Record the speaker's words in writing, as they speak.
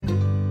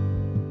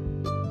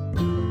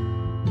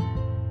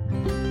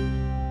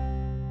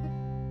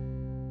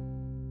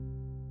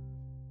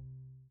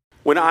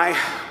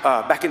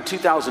Back in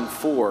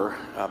 2004,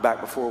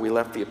 back before we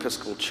left the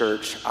Episcopal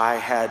Church, I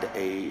had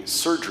a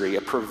surgery,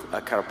 a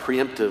kind of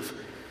preemptive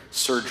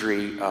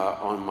surgery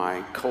on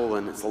my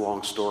colon. It's a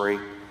long story.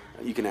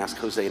 You can ask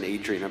Jose and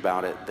Adrian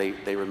about it.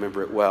 They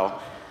remember it well.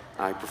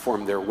 I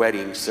performed their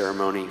wedding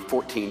ceremony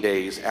 14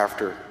 days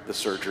after the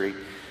surgery.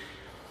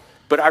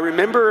 But I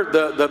remember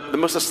the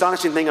most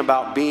astonishing thing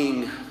about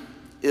being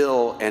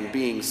ill and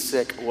being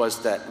sick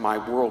was that my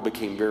world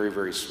became very,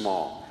 very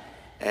small.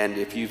 And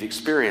if you've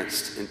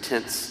experienced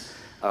intense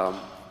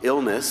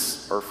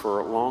illness or for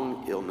a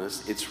long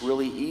illness, it's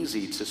really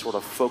easy to sort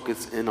of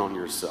focus in on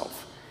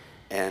yourself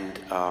and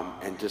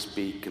just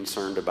be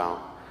concerned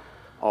about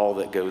all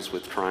that goes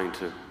with trying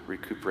to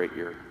recuperate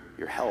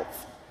your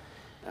health.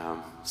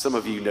 Some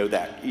of you know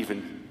that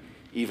even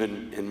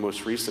in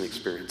most recent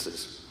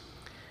experiences.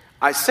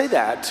 I say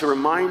that to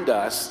remind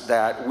us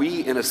that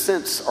we, in a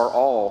sense,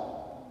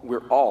 all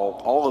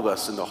of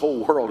us in the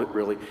whole world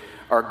really,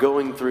 are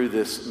going through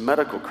this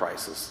medical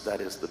crisis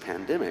that is the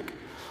pandemic.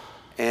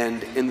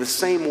 And in the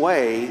same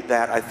way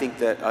that I think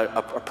that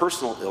a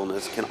personal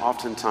illness can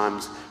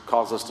oftentimes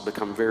cause us to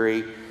become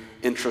very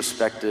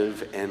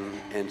introspective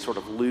and sort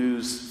of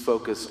lose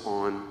focus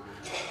on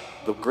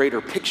the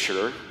greater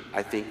picture,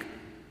 I think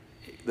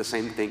the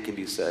same thing can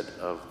be said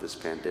of this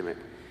pandemic.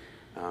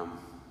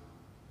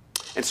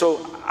 And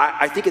so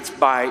I think it's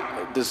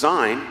by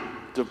design,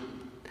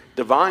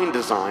 divine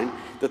design,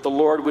 that the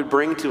Lord would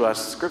bring to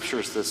us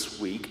scriptures this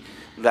week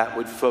that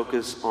would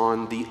focus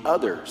on the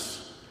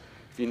others.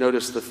 If you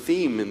notice the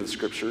theme in the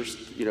scriptures,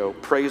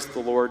 praise the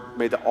Lord,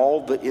 may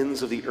all the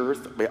ends of the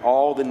earth, may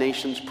all the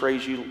nations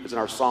praise you, is in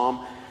our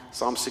Psalm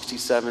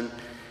 67.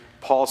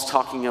 Paul's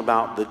talking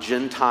about the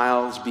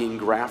Gentiles being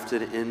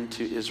grafted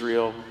into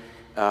Israel.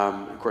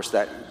 Of course,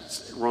 that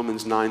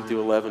Romans 9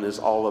 through 11 is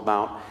all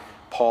about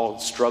Paul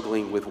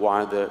struggling with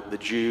why the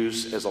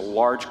Jews as a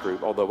large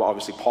group, although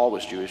obviously Paul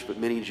was Jewish, but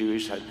many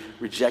Jews had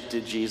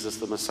rejected Jesus,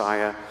 the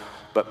Messiah.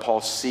 But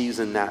Paul sees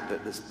in that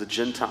the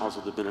Gentiles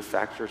are the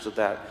benefactors of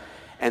that.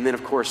 And then,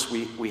 of course,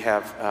 we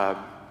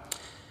have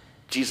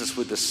Jesus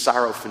with the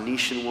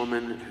Syrophoenician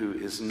woman who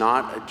is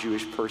not a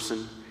Jewish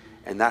person,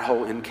 and that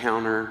whole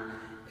encounter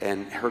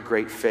and her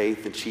great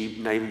faith, and she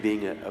not even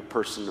being a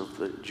person of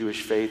the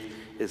Jewish faith,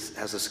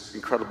 has this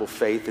incredible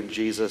faith in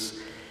Jesus.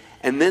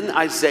 And then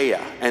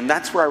Isaiah, and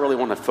that's where I really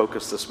want to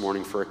focus this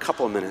morning for a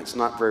couple of minutes,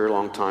 not very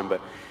long time, but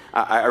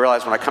I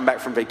realize when I come back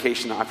from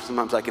vacation,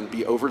 sometimes I can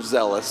be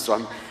overzealous,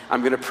 so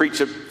I'm going to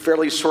preach a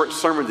fairly short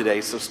sermon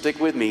today, so stick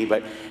with me.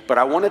 But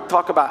I want to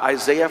talk about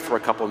Isaiah for a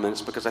couple of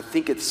minutes because I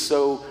think it's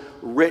so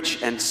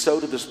rich and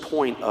so to this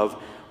point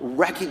of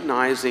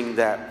recognizing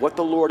that what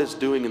the Lord is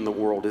doing in the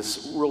world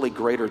is really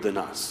greater than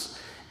us,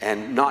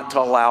 and not to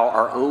allow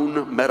our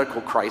own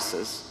medical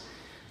crisis,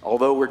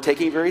 although we're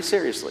taking it very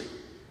seriously,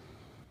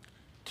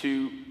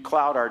 to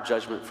cloud our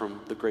judgment from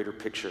the greater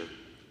picture.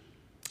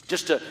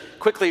 Just to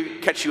quickly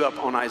catch you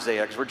up on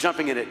Isaiah, because we're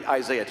jumping in at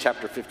Isaiah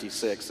chapter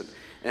 56,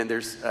 and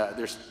there's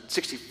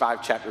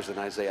 65 chapters in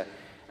Isaiah.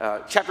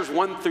 Chapters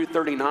 1 through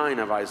 39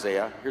 of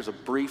Isaiah, here's a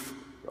brief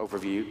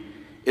overview,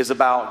 is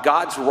about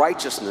God's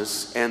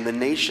righteousness and the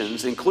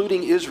nations,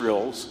 including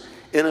Israel's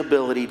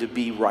inability to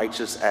be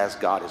righteous as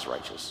God is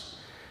righteous.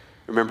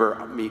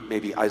 Remember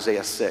maybe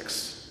Isaiah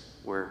 6,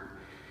 where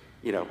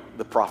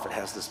the prophet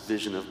has this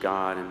vision of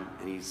God, and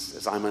he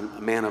says, I'm a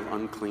man of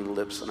unclean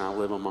lips, and I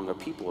live among a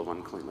people of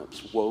unclean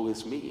lips. Woe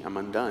is me, I'm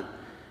undone.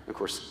 And of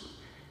course,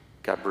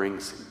 God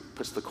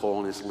puts the coal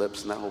on his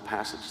lips, and that whole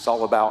passage. It's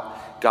all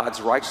about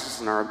God's righteousness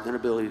and our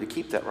inability to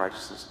keep that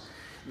righteousness.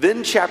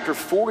 Then chapter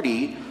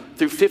 40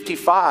 through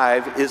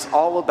 55 is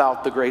all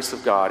about the grace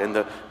of God, and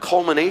the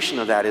culmination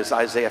of that is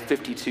Isaiah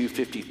 52,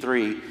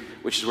 53,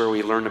 which is where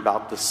we learn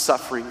about the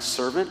suffering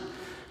servant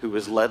who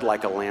was led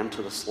like a lamb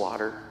to the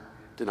slaughter,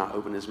 did not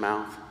open his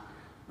mouth.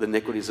 The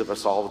iniquities of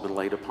us all have been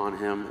laid upon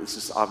him. This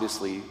is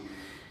obviously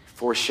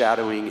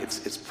foreshadowing,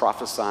 it's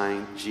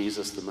prophesying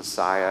Jesus, the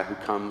Messiah, who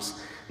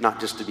comes not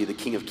just to be the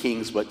King of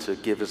Kings, but to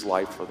give his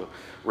life for the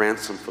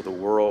ransom for the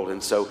world.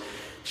 And so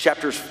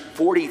chapters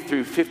 40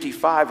 through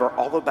 55 are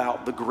all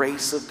about the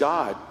grace of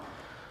God.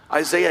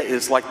 Isaiah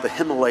is like the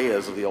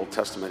Himalayas of the Old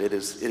Testament. It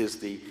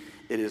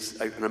is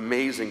an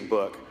amazing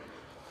book.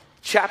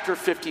 Chapter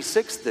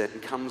 56 then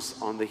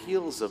comes on the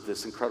heels of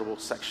this incredible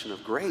section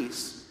of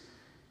grace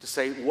to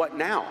say, what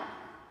now?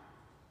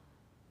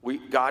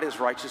 God is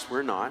righteous,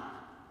 we're not.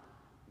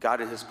 God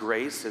in his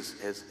grace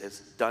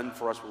has done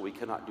for us what we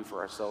cannot do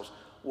for ourselves.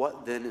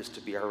 What then is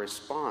to be our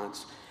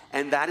response?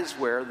 And that is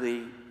where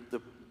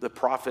the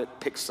prophet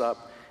picks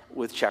up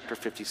with chapter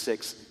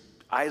 56.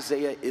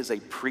 Isaiah is a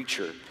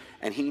preacher,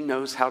 and he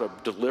knows how to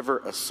deliver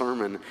a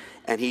sermon,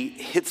 and he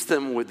hits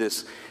them with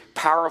this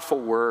powerful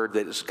word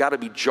that has got to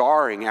be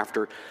jarring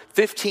after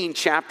 15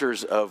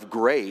 chapters of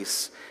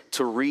grace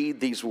to read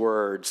these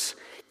words.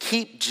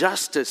 Keep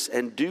justice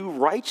and do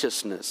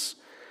righteousness.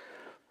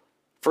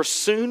 For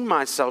soon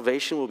my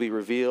salvation will be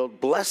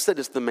revealed. Blessed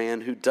is the man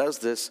who does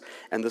this,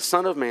 and the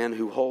Son of Man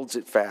who holds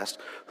it fast,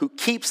 who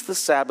keeps the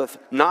Sabbath,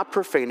 not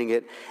profaning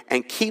it,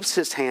 and keeps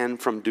his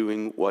hand from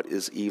doing what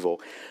is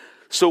evil.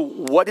 So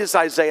what does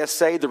Isaiah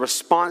say? The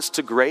response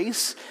to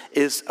grace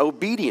is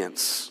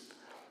obedience.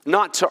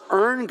 Not to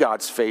earn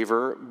God's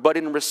favor, but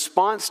in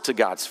response to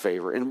God's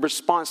favor, in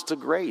response to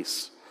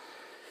grace.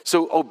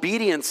 So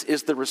obedience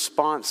is the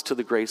response to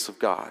the grace of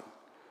God.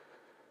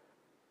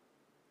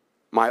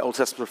 My Old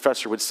Testament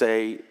professor would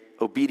say,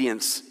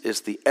 obedience is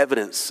the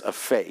evidence of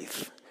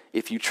faith.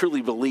 If you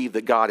truly believe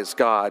that God is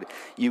God,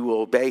 you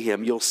will obey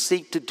him. You'll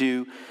seek to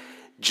do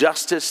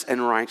justice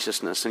and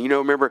righteousness. And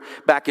remember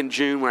back in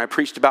June when I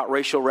preached about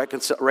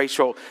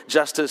racial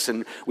justice,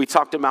 and we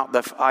talked about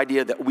the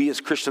idea that we as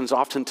Christians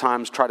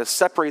oftentimes try to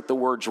separate the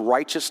words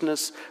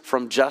righteousness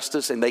from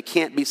justice, and they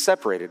can't be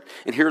separated.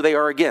 And here they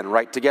are again,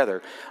 right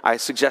together. I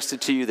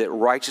suggested to you that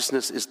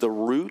righteousness is the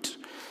root.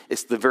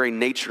 It's the very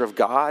nature of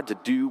God to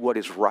do what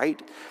is right,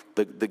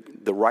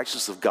 the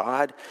righteousness of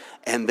God,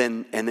 and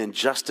then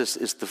justice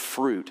is the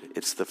fruit.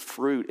 It's the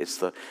fruit. It's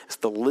the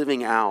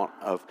living out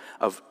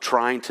of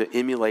trying to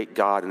emulate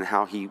God and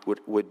how he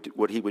would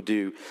what he would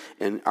do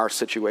in our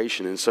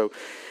situation. And so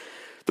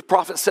the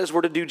prophet says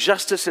we're to do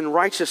justice and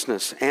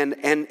righteousness, and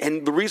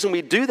the reason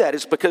we do that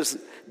is because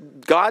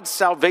God's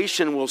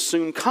salvation will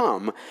soon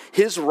come.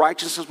 His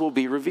righteousness will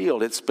be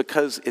revealed. It's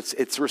because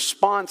it's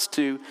response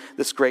to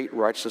this great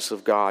righteousness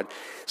of God.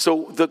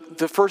 So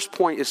the first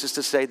point is just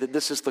to say that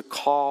this is the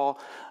call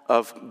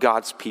of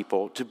God's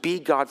people. To be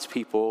God's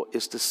people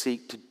is to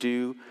seek to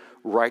do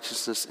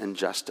righteousness and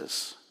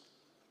justice.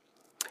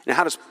 Now,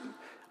 how does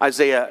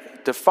Isaiah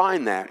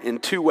defined that in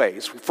two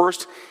ways.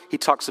 First, he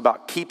talks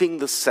about keeping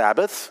the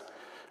Sabbath,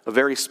 a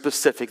very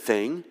specific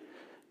thing.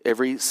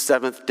 Every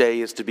seventh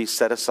day is to be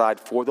set aside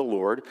for the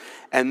Lord.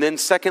 And then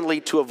secondly,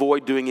 to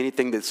avoid doing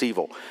anything that's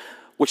evil,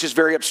 which is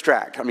very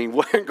abstract. I mean,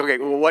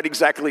 what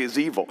exactly is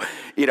evil?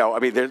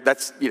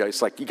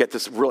 It's like you get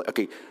this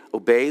really,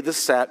 obey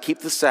keep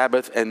the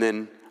Sabbath, and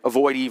then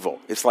avoid evil.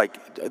 It's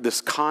like this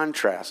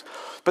contrast.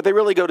 But they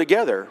really go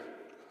together.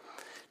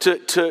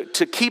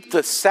 To keep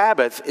the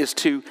Sabbath is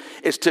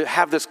to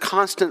have this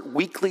constant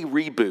weekly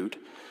reboot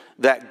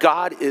that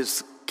God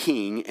is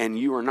king and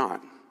you are not.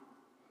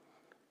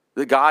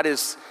 That God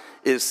is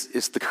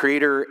the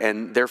creator,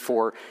 and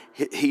therefore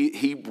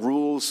he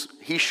rules.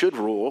 He should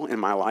rule in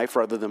my life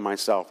rather than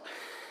myself.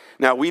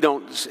 Now, we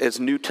don't,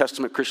 as New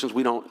Testament Christians,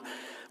 we don't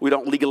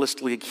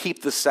legalistically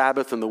keep the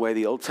Sabbath in the way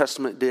the Old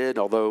Testament did,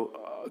 although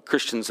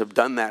Christians have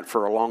done that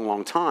for a long,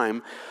 long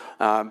time.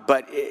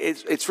 But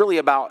it's really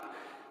about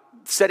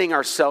setting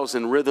ourselves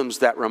in rhythms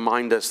that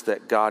remind us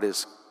that God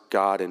is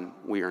God and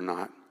we are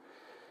not.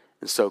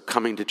 And so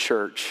coming to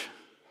church,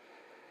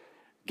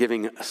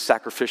 giving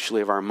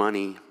sacrificially of our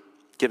money,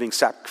 giving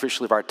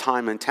sacrificially of our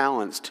time and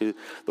talents to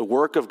the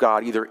work of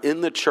God, either in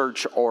the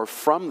church or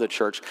from the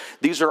church,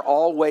 these are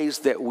all ways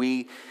that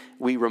we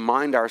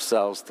remind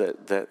ourselves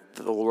that the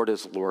Lord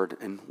is Lord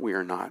and we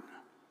are not.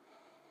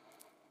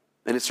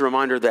 And it's a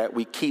reminder that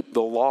we keep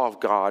the law of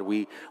God.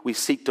 We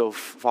seek to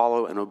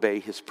follow and obey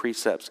his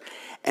precepts.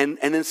 And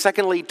then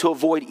secondly, to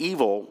avoid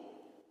evil,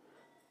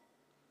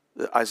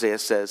 Isaiah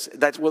says,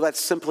 that's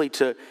simply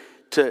to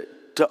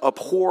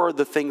abhor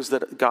the things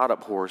that God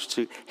abhors,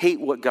 to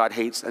hate what God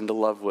hates and to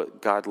love what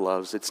God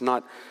loves. It's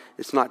not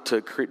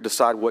to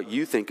decide what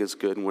you think is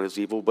good and what is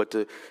evil, but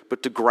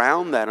to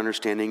ground that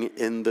understanding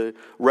in the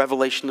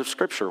revelation of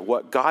Scripture,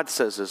 what God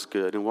says is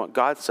good and what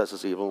God says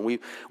is evil. And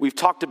we've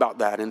talked about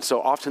that, and so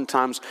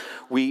oftentimes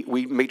we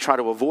may try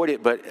to avoid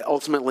it, but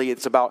ultimately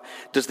it's about,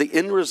 does the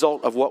end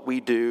result of what we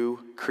do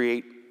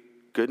create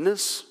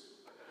goodness,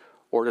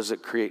 or does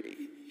it create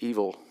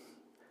evil?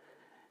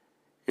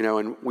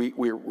 And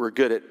we're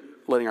good at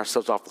letting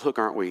ourselves off the hook,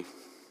 aren't we?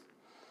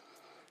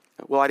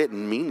 Well, I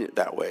didn't mean it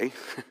that way.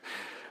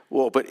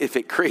 Well, but if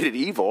it created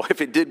evil,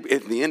 if in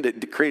the end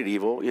it created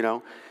evil,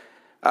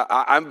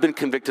 I've been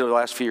convicted over the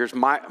last few years.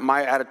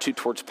 My attitude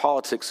towards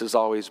politics has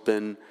always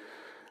been,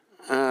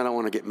 I don't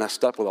want to get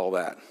messed up with all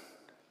that.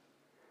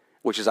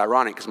 Which is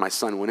ironic because my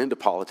son went into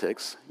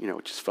politics,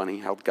 which is funny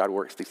how God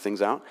works these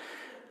things out.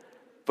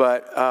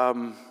 But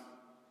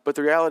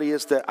the reality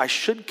is that I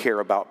should care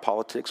about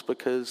politics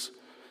because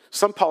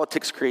some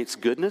politics creates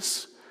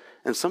goodness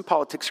and some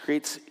politics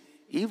creates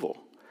evil.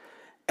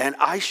 And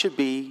I should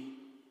be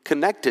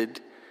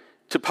connected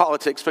to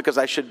politics because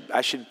I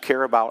should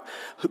care about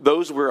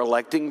those we're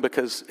electing,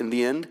 because in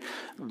the end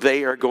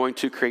they are going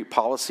to create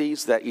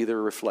policies that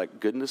either reflect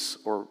goodness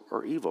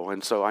or evil.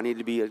 And so I need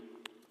to be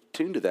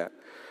attuned to that.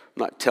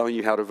 I'm not telling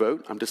you how to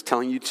vote. I'm just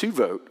telling you to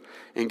vote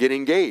and get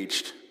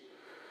engaged.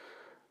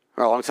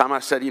 For a long time I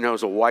said,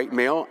 as a white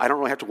male, I don't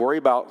really have to worry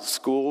about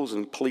schools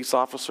and police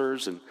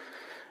officers and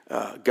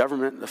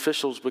government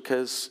officials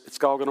because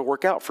it's all going to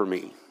work out for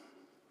me.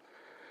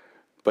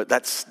 But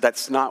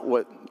that's not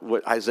what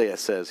Isaiah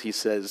says. He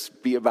says,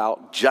 be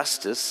about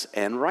justice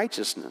and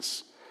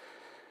righteousness.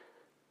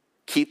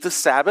 Keep the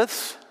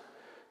Sabbath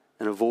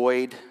and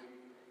avoid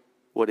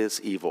what is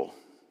evil.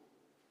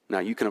 Now,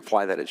 you can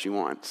apply that as you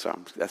want. So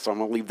I'm going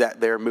to leave that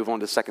there and move on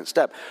to the second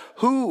step.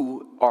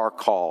 Who are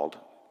called?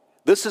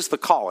 This is the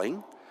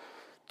calling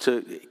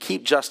to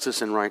keep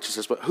justice and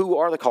righteousness, but who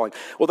are the calling?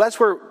 Well, that's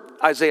where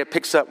Isaiah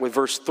picks up with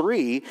verse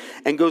 3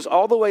 and goes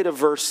all the way to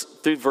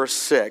through verse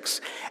 6.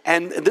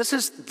 And this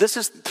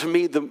is to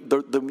me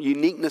the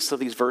uniqueness of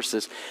these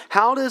verses.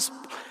 How does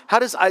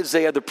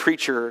Isaiah the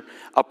preacher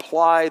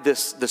apply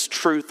this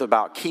truth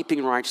about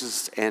keeping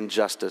righteousness and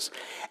justice?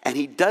 And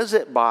he does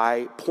it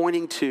by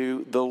pointing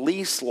to the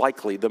least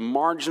likely, the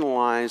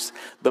marginalized,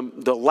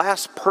 the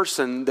last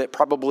person that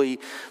probably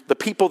the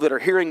people that are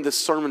hearing this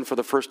sermon for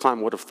the first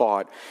time would have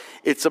thought.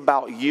 It's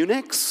about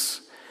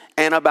eunuchs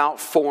and about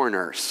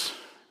foreigners.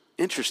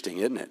 Interesting,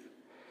 isn't it?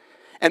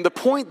 And the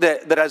point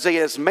that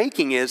Isaiah is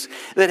making is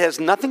that it has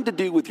nothing to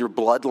do with your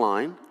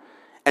bloodline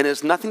and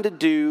has nothing to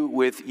do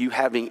with you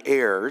having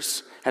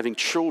heirs, having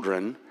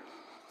children,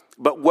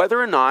 but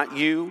whether or not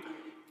you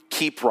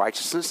keep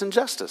righteousness and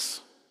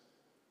justice.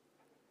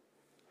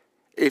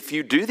 If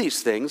you do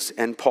these things,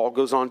 and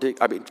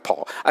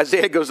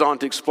Isaiah goes on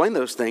to explain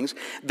those things,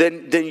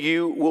 then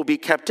you will be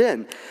kept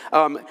in.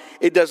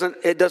 It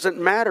doesn't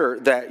matter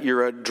that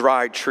you're a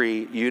dry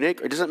tree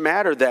eunuch. It doesn't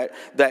matter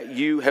that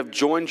you have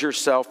joined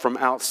yourself from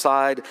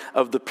outside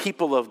of the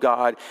people of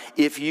God.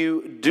 If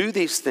you do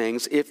these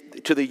things,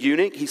 to the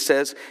eunuch, he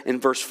says in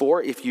verse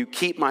 4, if you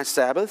keep my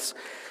Sabbaths,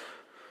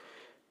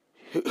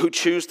 who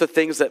choose the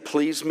things that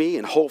please me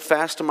and hold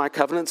fast to my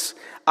covenants,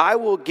 I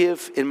will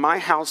give in my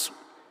house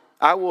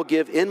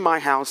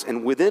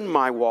and within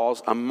my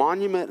walls a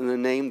monument and a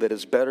name that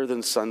is better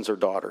than sons or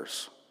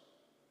daughters.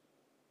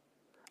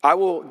 I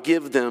will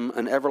give them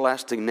an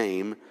everlasting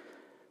name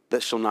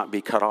that shall not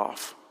be cut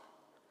off.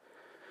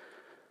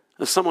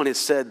 Now, someone has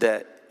said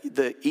that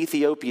the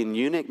Ethiopian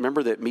eunuch,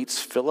 remember, that meets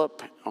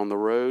Philip on the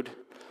road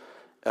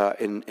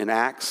in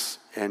Acts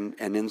and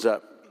ends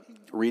up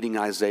reading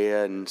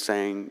Isaiah and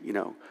saying,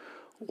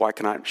 why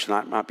should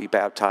I not be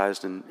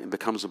baptized, and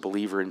becomes a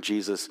believer in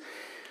Jesus.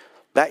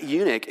 That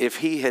eunuch, if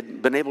he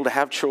had been able to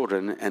have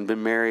children and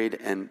been married,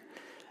 and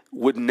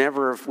would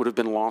have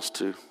been lost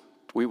to,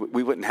 we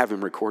wouldn't have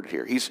him recorded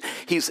here.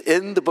 He's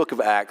in the book of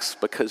Acts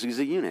because he's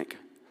a eunuch,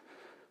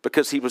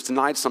 because he was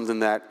denied something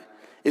that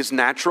is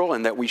natural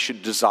and that we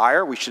should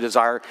desire. We should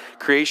desire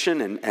creation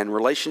and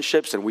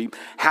relationships, and we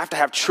have to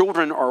have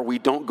children, or we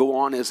don't go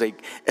on as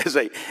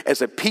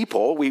a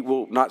people. We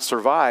will not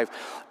survive.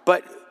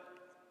 But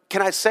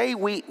can I say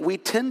we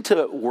tend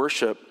to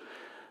worship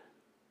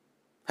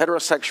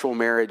heterosexual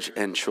marriage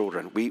and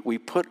children. We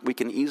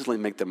can easily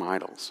make them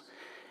idols.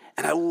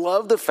 And I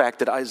love the fact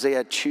that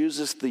Isaiah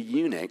chooses the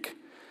eunuch,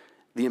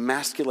 the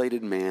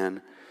emasculated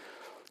man,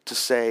 to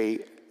say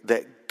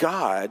that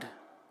God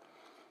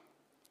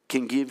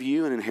can give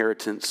you an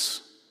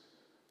inheritance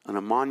and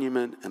a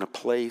monument and a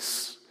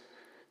place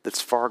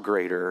that's far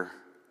greater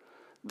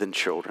than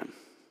children.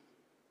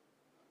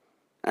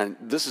 And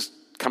this is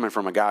coming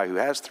from a guy who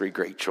has 3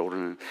 great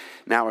children, and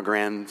now a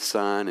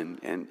grandson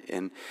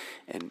and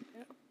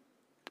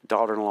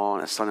daughter-in-law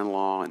and a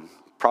son-in-law, and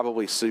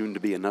probably soon to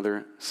be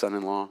another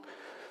son-in-law.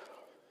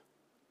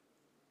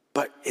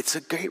 But it's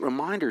a great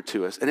reminder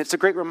to us, and it's a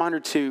great reminder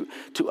to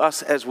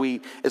us as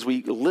we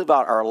live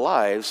out our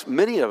lives,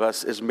 many of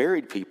us as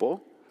married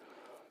people,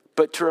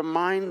 but to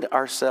remind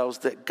ourselves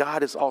that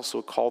God has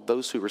also called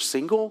those who are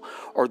single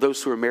or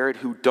those who are married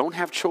who don't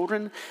have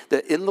children,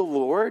 that in the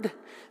Lord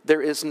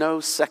there is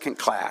no second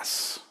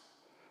class,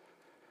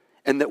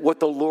 and that what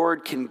the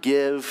Lord can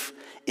give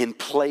in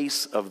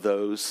place of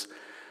those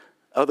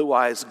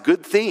otherwise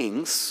good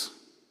things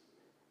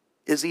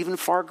is even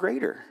far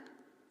greater.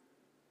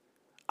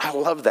 I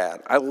love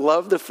that. I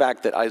love the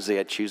fact that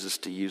Isaiah chooses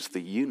to use the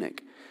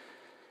eunuch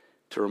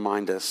to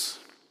remind us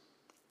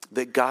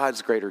that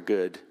God's greater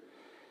good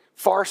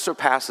far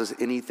surpasses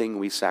anything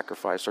we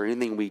sacrifice or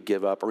anything we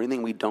give up or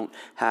anything we don't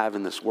have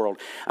in this world.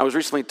 I was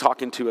recently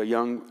talking to a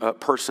young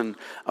person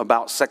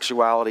about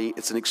sexuality.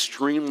 It's an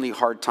extremely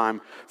hard time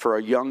for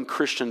a young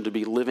Christian to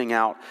be living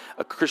out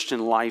a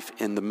Christian life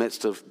in the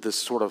midst of this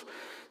sort of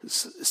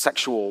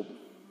sexual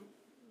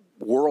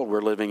world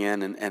we're living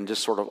in, and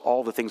just sort of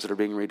all the things that are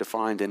being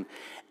redefined.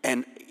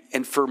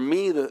 And for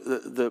me,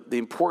 the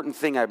important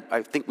thing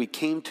I think we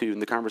came to in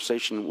the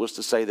conversation was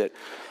to say that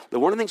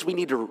one of the things we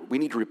need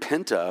to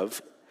repent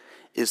of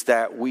is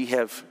that we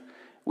have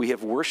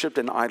worshipped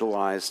and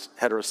idolized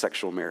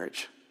heterosexual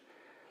marriage,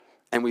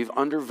 and we've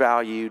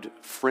undervalued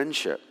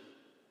friendship,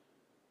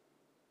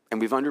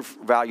 and we've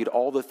undervalued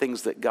all the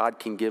things that God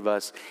can give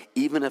us,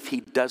 even if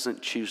He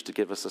doesn't choose to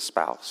give us a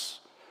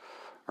spouse,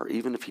 or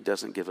even if He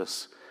doesn't give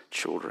us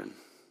children.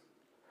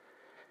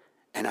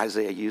 And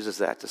Isaiah uses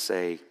that to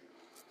say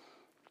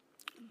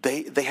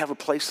they have a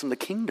place in the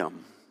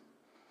kingdom,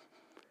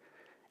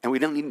 and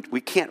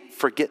we can't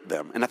forget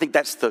them. And I think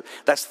that's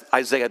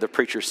Isaiah the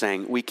preacher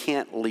saying we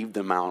can't leave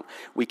them out,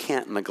 we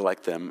can't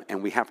neglect them,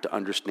 and we have to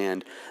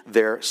understand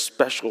their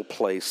special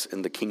place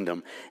in the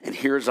kingdom. And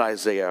here's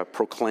Isaiah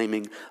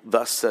proclaiming,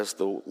 "Thus says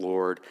the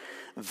Lord,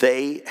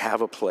 they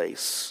have a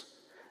place,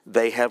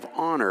 they have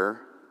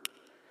honor,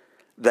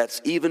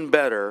 that's even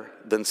better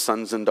than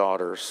sons and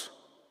daughters.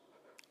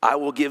 I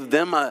will give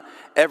them an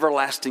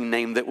everlasting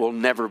name that will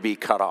never be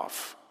cut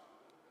off.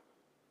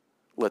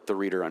 Let the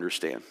reader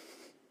understand.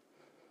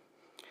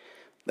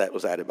 That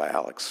was added by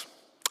Alex.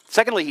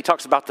 Secondly, he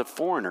talks about the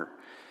foreigner.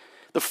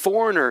 The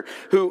foreigner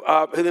who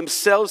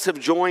themselves have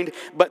joined,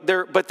 but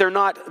they're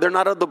not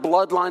of the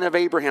bloodline of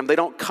Abraham. They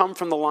don't come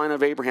from the line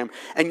of Abraham.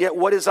 And yet,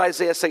 what does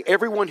Isaiah say?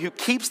 Everyone who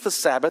keeps the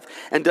Sabbath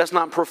and does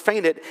not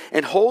profane it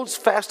and holds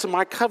fast to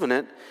my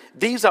covenant,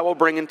 these I will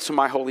bring into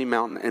my holy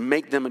mountain and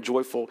make them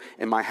joyful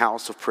in my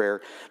house of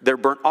prayer. Their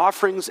burnt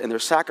offerings and their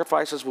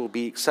sacrifices will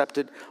be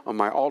accepted on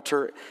my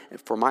altar,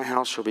 for my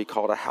house shall be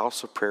called a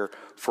house of prayer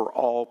for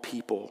all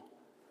people.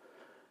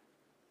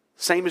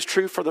 Same is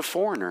true for the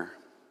foreigner.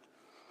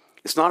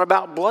 It's not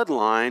about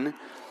bloodline.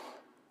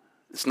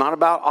 It's not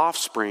about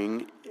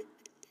offspring.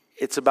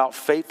 It's about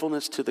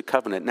faithfulness to the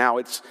covenant. Now,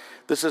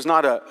 this is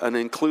not an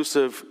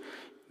inclusive,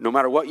 no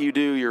matter what you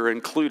do, you're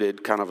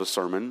included kind of a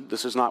sermon.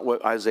 This is not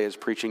what Isaiah is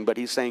preaching, but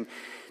he's saying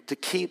to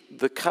keep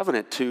the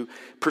covenant, to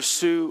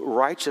pursue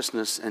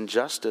righteousness and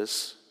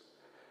justice,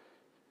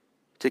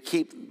 to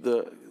keep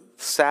the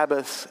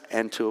Sabbath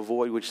and to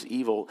avoid which is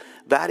evil.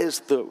 That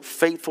is the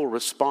faithful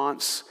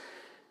response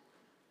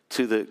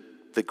to the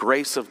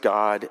grace of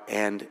God,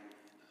 and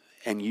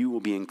you will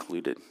be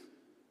included.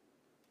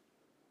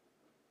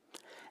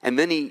 And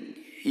then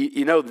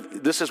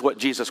this is what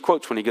Jesus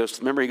quotes when he goes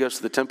to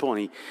the temple,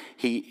 and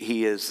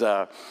he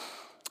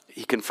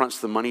confronts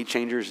the money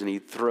changers, and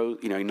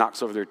he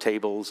knocks over their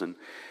tables, and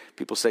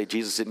people say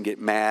Jesus didn't get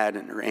mad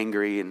or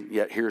angry, and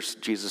yet here's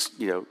Jesus,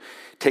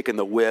 taking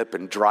the whip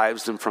and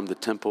drives them from the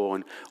temple.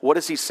 And what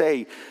does he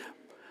say?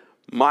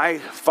 My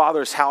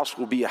Father's house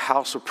will be a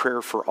house of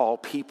prayer for all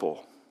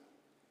people.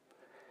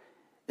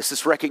 It's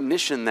this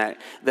recognition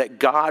that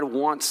God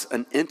wants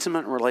an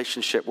intimate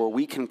relationship where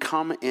we can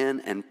come in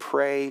and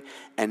pray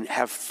and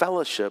have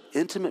fellowship,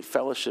 intimate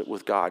fellowship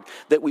with God,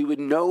 that we would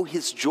know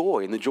his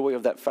joy and the joy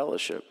of that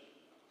fellowship.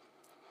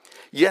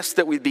 Yes,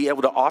 that we'd be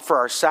able to offer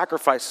our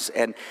sacrifices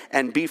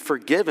and be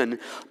forgiven,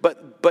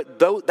 but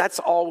though that's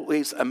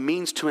always a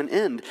means to an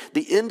end.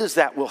 The end is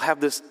that we'll have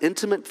this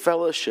intimate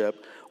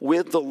fellowship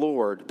with the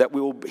Lord, that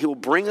he will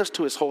bring us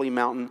to his holy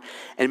mountain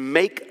and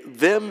make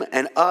them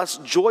and us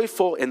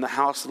joyful in the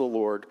house of the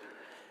Lord,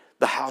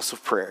 the house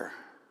of prayer.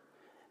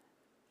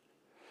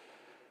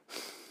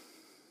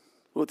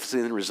 What's the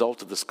end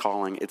result of this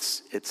calling?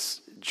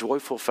 It's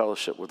joyful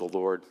fellowship with the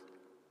Lord.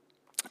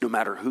 No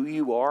matter who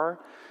you are,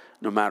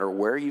 no matter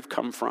where you've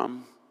come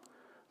from,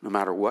 no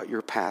matter what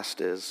your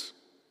past is,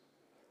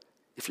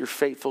 if you're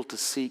faithful to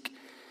seek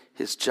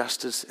his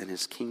justice and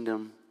his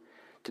kingdom,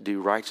 to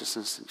do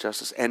righteousness and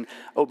justice. And,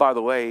 oh, by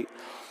the way,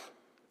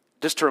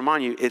 just to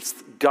remind you, it's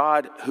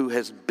God who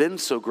has been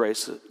so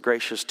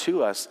gracious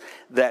to us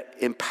that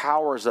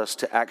empowers us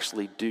to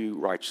actually do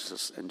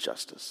righteousness and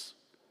justice.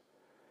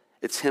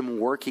 It's him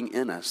working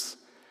in us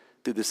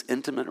through this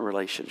intimate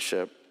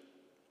relationship.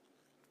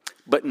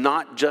 But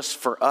not just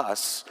for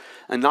us,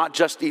 and not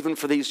just even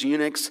for these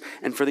eunuchs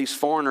and for these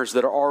foreigners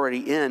that are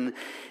already in.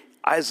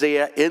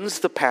 Isaiah ends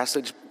the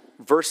passage,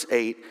 verse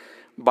 8,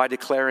 by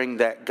declaring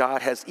that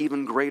God has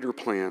even greater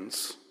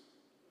plans.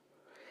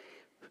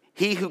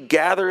 He who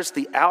gathers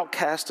the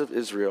outcast of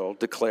Israel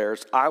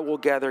declares, I will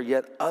gather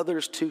yet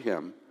others to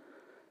him,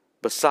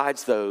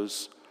 besides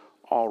those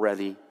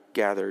already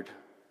gathered.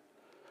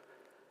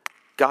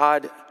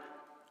 God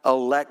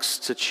elects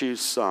to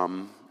choose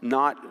some,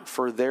 not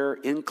for their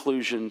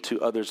inclusion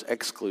to others'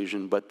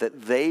 exclusion, but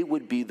that they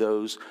would be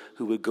those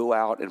who would go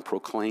out and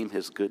proclaim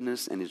his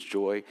goodness and his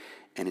joy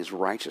and his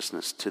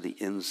righteousness to the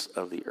ends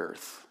of the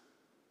earth.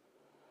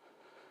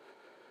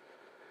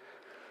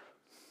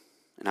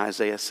 And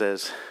Isaiah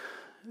says,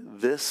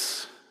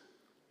 this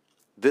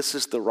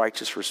is the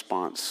righteous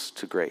response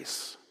to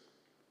grace.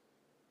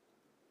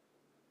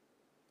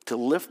 To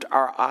lift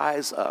our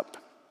eyes up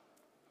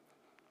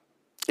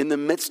in the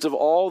midst of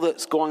all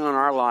that's going on in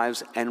our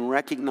lives and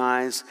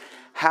recognize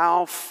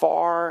how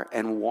far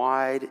and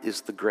wide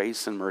is the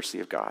grace and mercy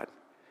of God,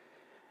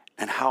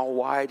 and how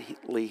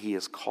widely he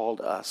has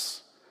called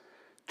us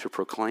to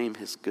proclaim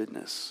his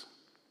goodness,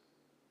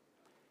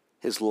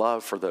 his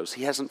love for those.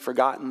 He hasn't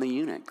forgotten the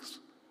eunuchs.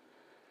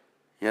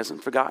 He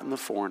hasn't forgotten the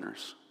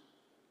foreigners.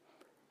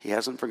 He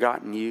hasn't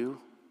forgotten you,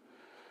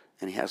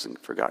 and he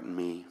hasn't forgotten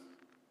me.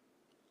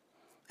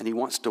 And he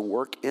wants to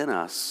work in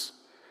us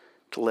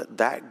to let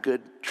that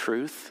good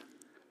truth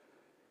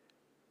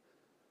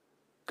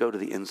go to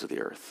the ends of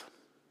the earth.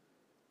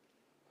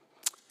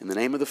 In the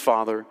name of the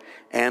Father,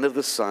 and of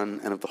the Son,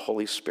 and of the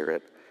Holy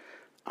Spirit,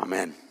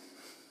 amen.